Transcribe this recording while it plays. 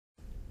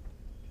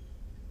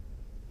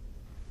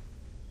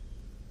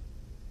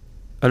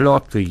I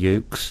like the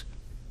ukes.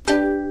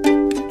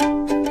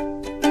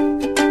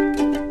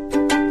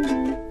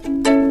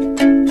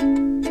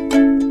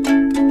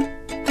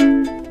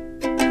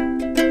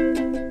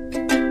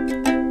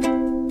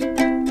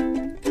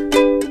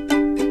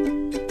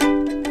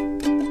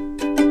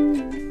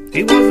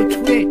 He was a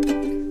twit,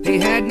 he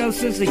had no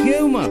sense of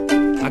humor.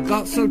 I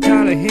got so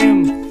tired of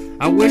him,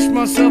 I wished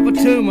myself a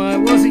tumor. It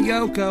wasn't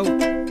Yoko,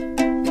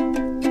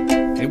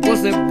 it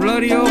was that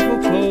bloody awful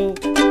Paul.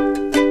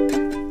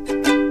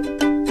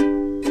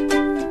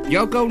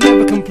 Yoko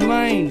never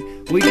complained,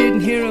 we didn't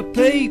hear a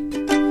peep.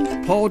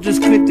 Paul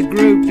just quit the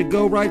group to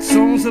go write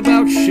songs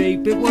about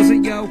sheep. It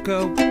wasn't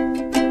Yoko,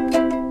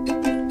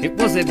 it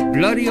was that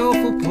bloody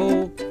awful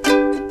Paul.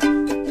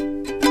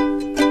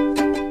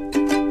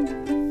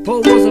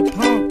 Paul was a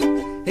punk,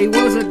 he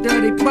was a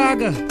dirty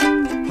bugger.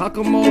 How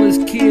come all his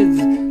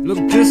kids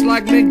look just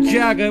like Mick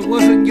Jagger? It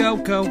wasn't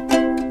Yoko,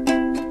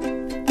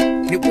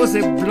 it was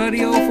that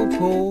bloody awful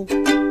Paul.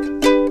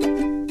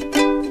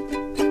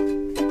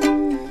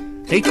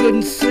 He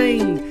couldn't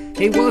sing,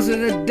 he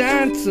wasn't a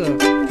dancer,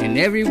 and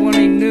everyone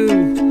he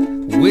knew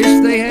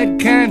wished they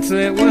had cancer.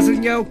 It wasn't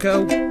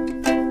Yoko,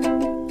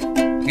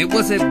 it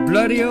was that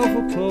bloody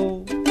awful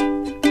Paul.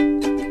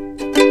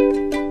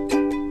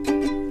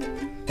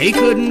 He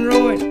couldn't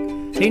write,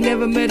 he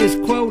never met his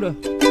quota.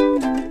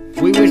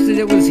 We wished that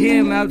it was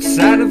him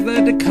outside of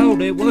the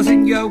Dakota. It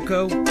wasn't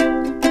Yoko,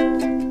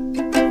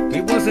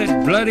 it was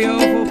that bloody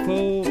awful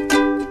Paul.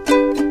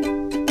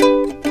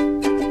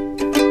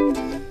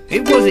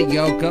 It wasn't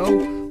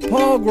Yoko,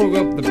 Paul grew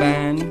up the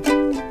band.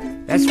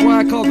 That's why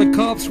I called the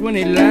cops when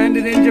he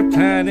landed in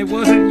Japan. It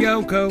wasn't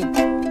Yoko,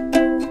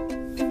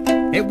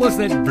 it was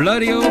that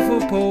bloody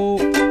awful Paul.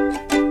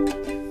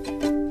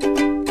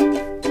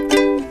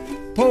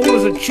 Paul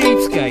was a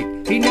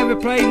cheapskate, he never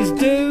paid his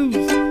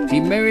dues. He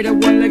married a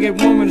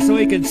one-legged woman so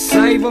he could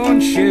save on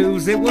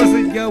shoes. It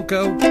wasn't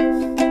Yoko,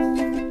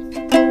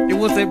 it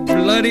was that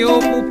bloody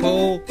awful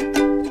Paul.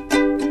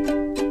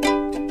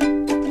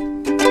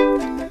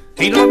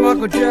 He liked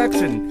Michael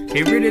Jackson,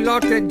 he really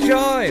liked that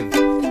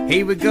jive.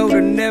 He would go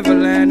to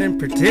Neverland and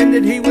pretend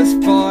that he was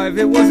 5.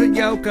 It wasn't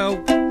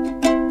Yoko,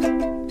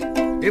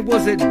 it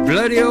was that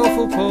bloody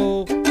awful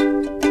Paul.